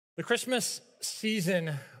The Christmas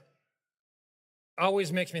season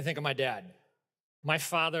always makes me think of my dad. My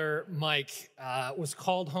father, Mike, was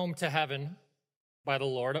called home to heaven by the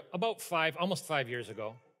Lord about almost 5 years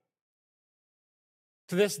ago.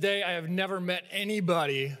 To this day, I have never met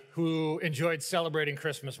anybody who enjoyed celebrating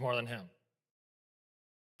Christmas more than him.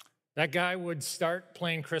 That guy would start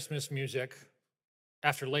playing Christmas music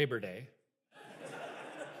after Labor Day.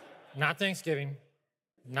 Not Thanksgiving,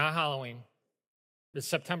 not Halloween. It's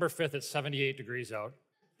September 5th, it's 78 degrees out.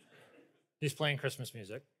 He's playing Christmas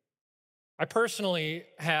music. I personally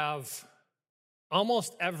have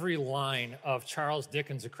almost every line of Charles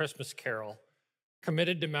Dickens' A Christmas Carol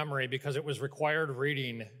committed to memory because it was required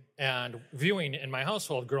reading and viewing in my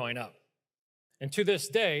household growing up. And to this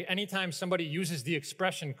day, anytime somebody uses the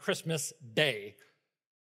expression Christmas Day,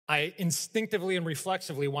 I instinctively and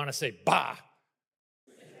reflexively want to say, bah.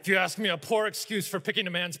 If you ask me, a poor excuse for picking a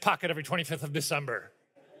man's pocket every 25th of December.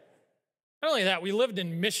 Not only that, we lived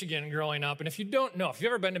in Michigan growing up, and if you don't know, if you've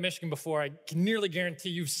ever been to Michigan before, I can nearly guarantee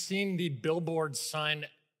you've seen the billboard sign.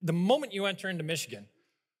 The moment you enter into Michigan,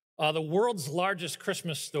 the world's largest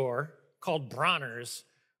Christmas store called Bronner's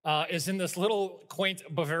is in this little quaint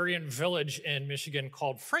Bavarian village in Michigan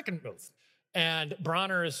called Frankenmuth. And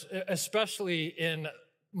Bronner's, especially in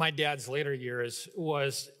my dad's later years,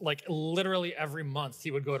 was like literally every month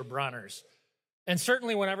he would go to Bronner's. And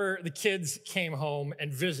certainly whenever the kids came home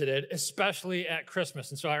and visited, especially at Christmas.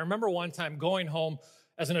 And so I remember one time going home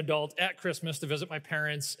as an adult at Christmas to visit my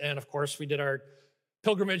parents. And of course, we did our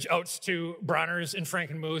pilgrimage out to Bronner's in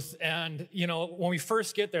Frankenmuth. And, you know, when we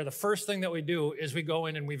first get there, the first thing that we do is we go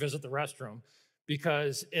in and we visit the restroom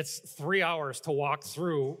because it's 3 hours to walk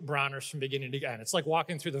through Bronner's from beginning to end. It's like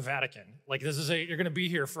walking through the Vatican. Like you're going to be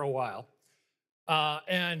here for a while.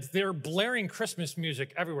 And they're blaring Christmas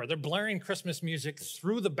music everywhere. They're blaring Christmas music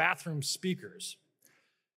through the bathroom speakers.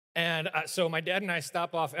 And so my dad and I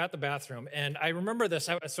stop off at the bathroom, and I remember this.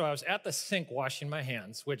 So I was at the sink washing my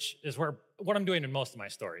hands, which is what I'm doing in most of my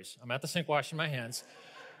stories. I'm at the sink washing my hands.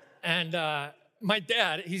 And my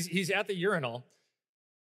dad, he's at the urinal,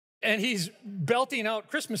 and he's belting out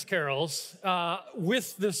Christmas carols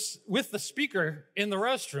with the speaker in the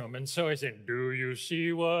restroom. And so he's saying, "Do you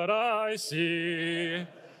see what I see?"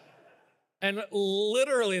 And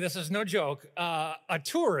literally, this is no joke, a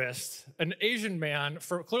tourist, an Asian man,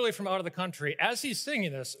 clearly from out of the country, as he's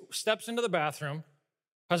singing this, steps into the bathroom,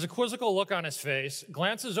 has a quizzical look on his face,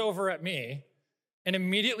 glances over at me, and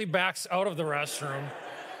immediately backs out of the restroom.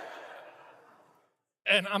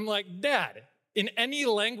 And I'm like, Dad, in any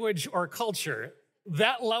language or culture,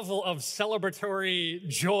 that level of celebratory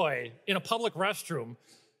joy in a public restroom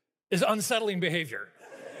is unsettling behavior.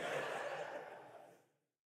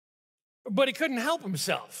 But he couldn't help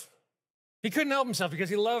himself. He couldn't help himself because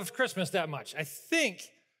he loved Christmas that much. I think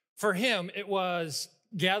for him, it was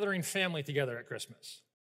gathering family together at Christmas.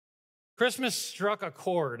 Christmas struck a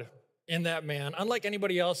chord in that man, unlike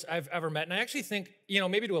anybody else I've ever met. And I actually think,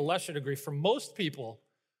 maybe to a lesser degree, for most people,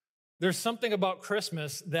 there's something about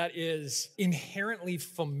Christmas that is inherently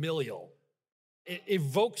familial. It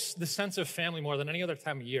evokes the sense of family more than any other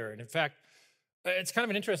time of year. And in fact, it's kind of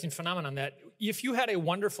an interesting phenomenon that if you had a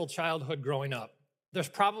wonderful childhood growing up, there's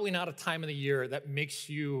probably not a time of the year that makes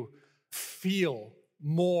you feel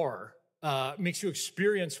more, makes you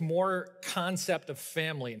experience more concept of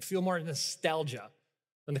family and feel more nostalgia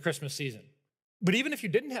than the Christmas season. But even if you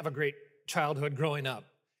didn't have a great childhood growing up,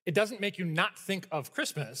 it doesn't make you not think of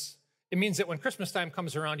Christmas. It means that when Christmas time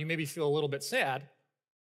comes around, you maybe feel a little bit sad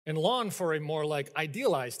and long for a more like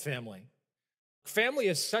idealized family. Family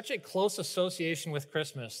is such a close association with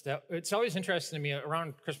Christmas that it's always interesting to me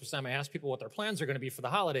around Christmas time. I ask people what their plans are going to be for the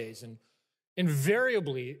holidays. And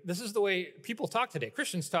invariably, this is the way people talk today.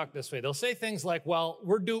 Christians talk this way. They'll say things like, well,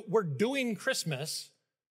 we're doing Christmas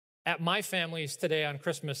at my family's today on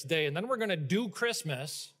Christmas Day, and then we're going to do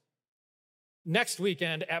Christmas next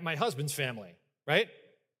weekend at my husband's family, right?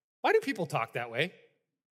 Why do people talk that way?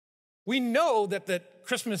 We know that the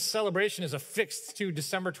Christmas celebration is affixed to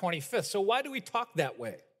December 25th, so why do we talk that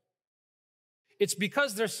way? It's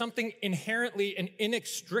because there's something inherently and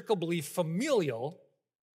inextricably familial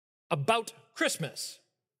about Christmas.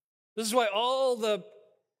 This is why all the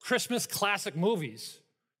Christmas classic movies,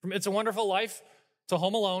 from It's a Wonderful Life to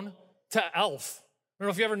Home Alone to Elf, I don't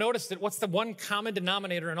know if you ever noticed it, what's the one common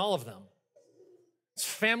denominator in all of them? It's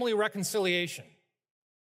family reconciliation.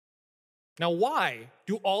 Now, why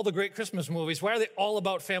do all the great Christmas movies, why are they all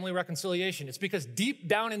about family reconciliation? It's because deep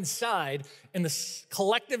down inside, in the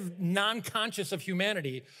collective non-conscious of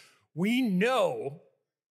humanity, we know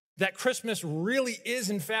that Christmas really is,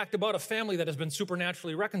 in fact, about a family that has been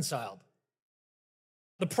supernaturally reconciled.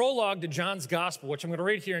 The prologue to John's gospel, which I'm going to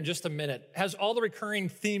read here in just a minute, has all the recurring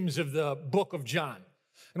themes of the book of John.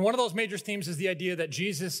 And one of those major themes is the idea that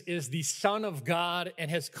Jesus is the Son of God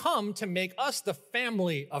and has come to make us the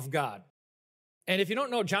family of God. And if you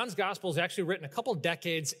don't know, John's gospel is actually written a couple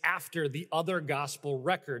decades after the other gospel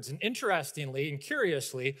records. And interestingly and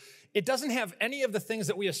curiously, it doesn't have any of the things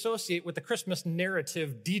that we associate with the Christmas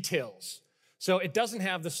narrative details. So it doesn't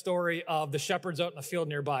have the story of the shepherds out in the field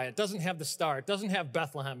nearby. It doesn't have the star. It doesn't have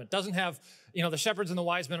Bethlehem. It doesn't have, the shepherds and the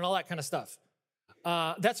wise men and all that kind of stuff.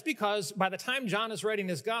 That's because by the time John is writing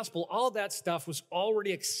his gospel, all that stuff was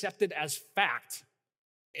already accepted as fact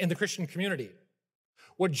in the Christian community.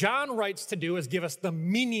 What John writes to do is give us the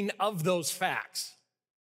meaning of those facts.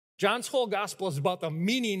 John's whole gospel is about the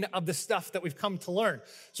meaning of the stuff that we've come to learn.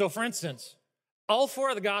 So for instance, all four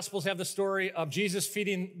of the gospels have the story of Jesus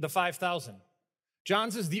feeding the 5,000.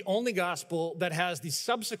 John's is the only gospel that has the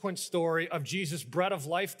subsequent story of Jesus' bread of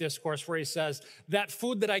life discourse where he says, that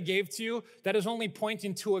food that I gave to you, that is only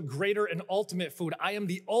pointing to a greater and ultimate food. I am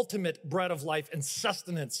the ultimate bread of life and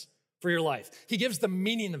sustenance for your life. He gives the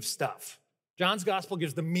meaning of stuff. John's gospel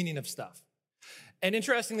gives the meaning of stuff. And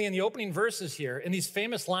interestingly, in the opening verses here, in these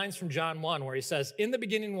famous lines from John 1, where he says, in the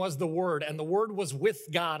beginning was the Word, and the Word was with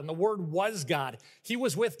God, and the Word was God. He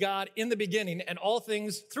was with God in the beginning, and all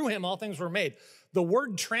things, through him, all things were made. The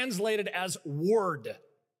word translated as word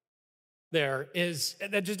there is,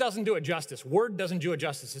 that just doesn't do it justice. Word doesn't do it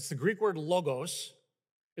justice. It's the Greek word logos.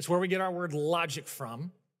 It's where we get our word logic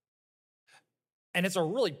from. And it's a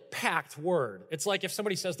really packed word. It's like if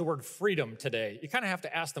somebody says the word freedom today, you kind of have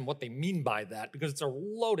to ask them what they mean by that because it's a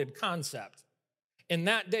loaded concept. In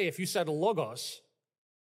that day, if you said logos,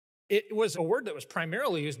 it was a word that was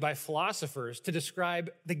primarily used by philosophers to describe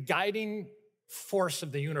the guiding force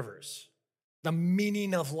of the universe, the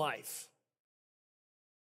meaning of life.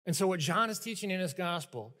 And so what John is teaching in his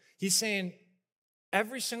gospel, he's saying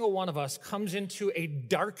every single one of us comes into a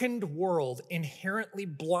darkened world inherently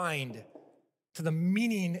blind to the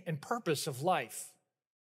meaning and purpose of life.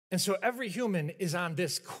 And so every human is on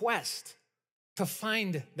this quest to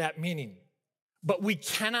find that meaning. But we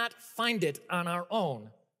cannot find it on our own.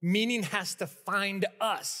 Meaning has to find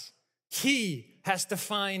us. He has to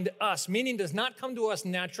find us. Meaning does not come to us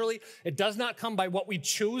naturally. It does not come by what we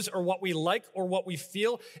choose or what we like or what we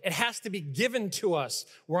feel. It has to be given to us.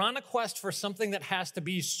 We're on a quest for something that has to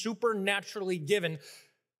be supernaturally given.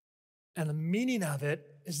 And the meaning of it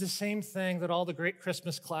is the same thing that all the great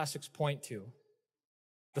Christmas classics point to.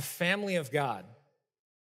 The family of God.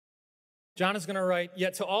 John is going to write,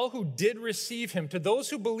 yet to all who did receive him, to those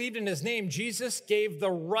who believed in his name, Jesus gave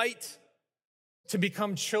the right to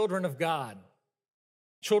become children of God.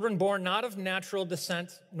 Children born not of natural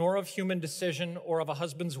descent, nor of human decision or of a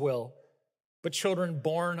husband's will, but children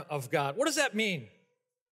born of God. What does that mean?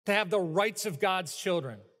 To have the rights of God's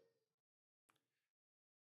children.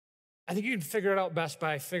 I think you can figure it out best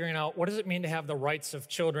by figuring out what does it mean to have the rights of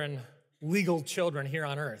children, legal children here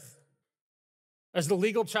on earth. As the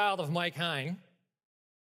legal child of Mike Hine,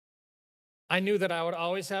 I knew that I would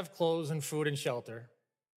always have clothes and food and shelter.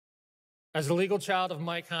 As the legal child of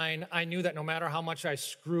Mike Hine, I knew that no matter how much I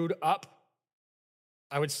screwed up,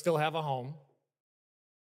 I would still have a home.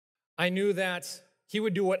 I knew that he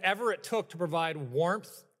would do whatever it took to provide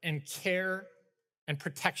warmth and care and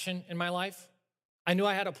protection in my life. I knew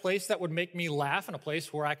I had a place that would make me laugh and a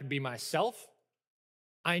place where I could be myself.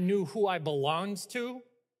 I knew who I belonged to,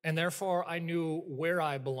 and therefore I knew where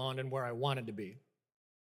I belonged and where I wanted to be.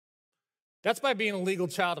 That's by being a legal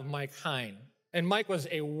child of Mike Hine. And Mike was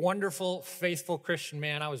a wonderful, faithful Christian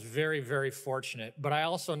man. I was very, very fortunate. But I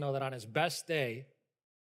also know that on his best day,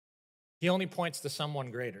 he only points to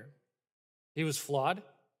someone greater. He was flawed,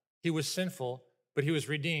 he was sinful, but he was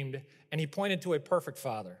redeemed, and he pointed to a perfect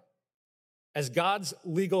Father. As God's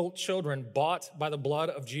legal children bought by the blood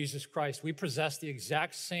of Jesus Christ, we possess the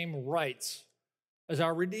exact same rights as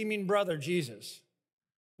our redeeming brother, Jesus.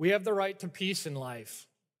 We have the right to peace in life.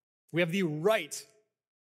 We have the right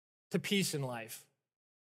to peace in life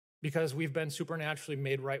because we've been supernaturally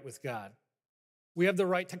made right with God. We have the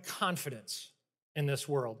right to confidence in this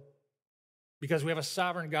world because we have a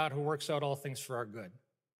sovereign God who works out all things for our good.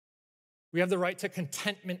 We have the right to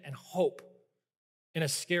contentment and hope in a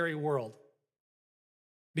scary world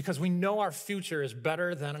because we know our future is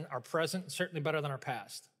better than our present, certainly better than our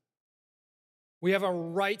past. We have a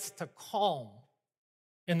right to calm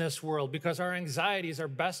in this world because our anxieties are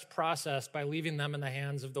best processed by leaving them in the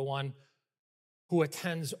hands of the one who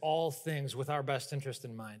attends all things with our best interest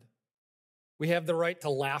in mind. We have the right to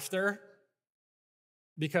laughter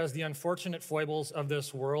because the unfortunate foibles of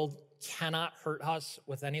this world cannot hurt us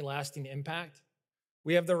with any lasting impact.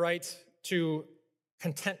 We have the right to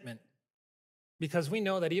contentment because we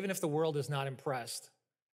know that even if the world is not impressed,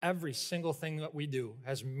 every single thing that we do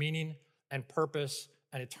has meaning and purpose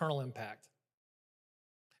and eternal impact.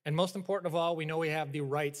 And most important of all, we know we have the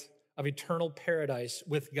right of eternal paradise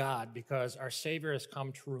with God because our Savior has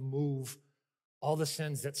come to remove all the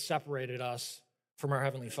sins that separated us from our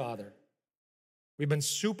Heavenly Father. We've been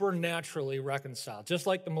supernaturally reconciled, just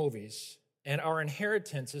like the movies, and our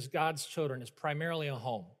inheritance as God's children is primarily a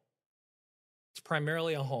home. It's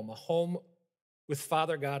primarily a home with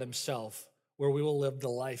Father God himself, where we will live the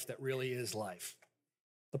life that really is life.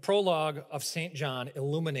 The prologue of St. John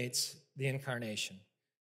illuminates the incarnation.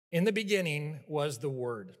 In the beginning was the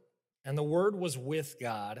Word, and the Word was with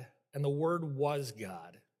God, and the Word was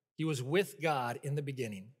God. He was with God in the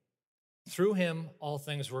beginning. Through him, all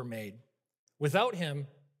things were made. Without him,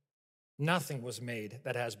 nothing was made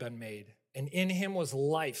that has been made. And in him was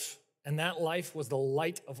life, and that life was the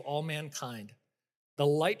light of all mankind. The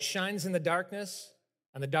light shines in the darkness,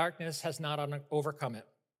 and the darkness has not overcome it.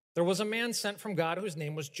 There was a man sent from God whose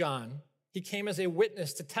name was John. He came as a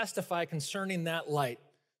witness to testify concerning that light,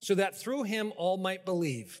 so that through him all might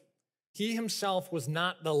believe. He himself was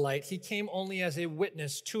not the light. He came only as a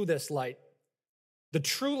witness to this light. The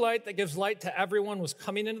true light that gives light to everyone was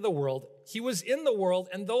coming into the world. He was in the world,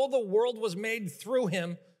 and though the world was made through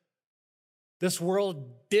him, this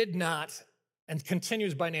world did not and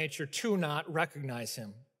continues by nature to not recognize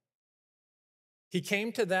him. He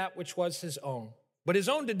came to that which was his own, but his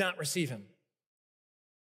own did not receive him.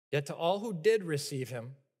 Yet to all who did receive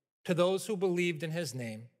him, to those who believed in his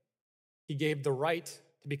name, he gave the right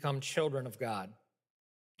to become children of God,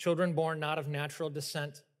 children born not of natural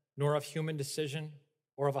descent, nor of human decision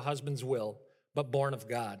or of a husband's will, but born of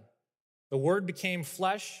God. The Word became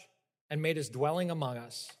flesh and made his dwelling among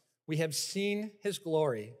us. We have seen his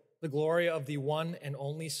glory, the glory of the one and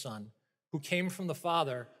only Son, who came from the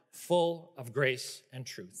Father, full of grace and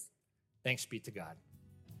truth. Thanks be to God.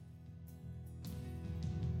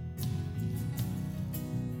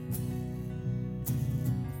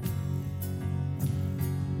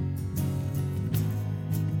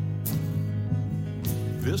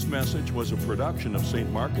 This message was a production of St.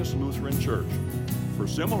 Marcus Lutheran Church. For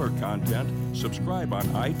similar content, subscribe on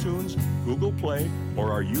iTunes, Google Play,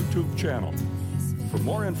 or our YouTube channel. For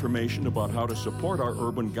more information about how to support our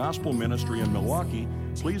urban gospel ministry in Milwaukee,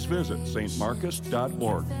 please visit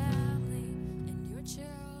stmarcus.org.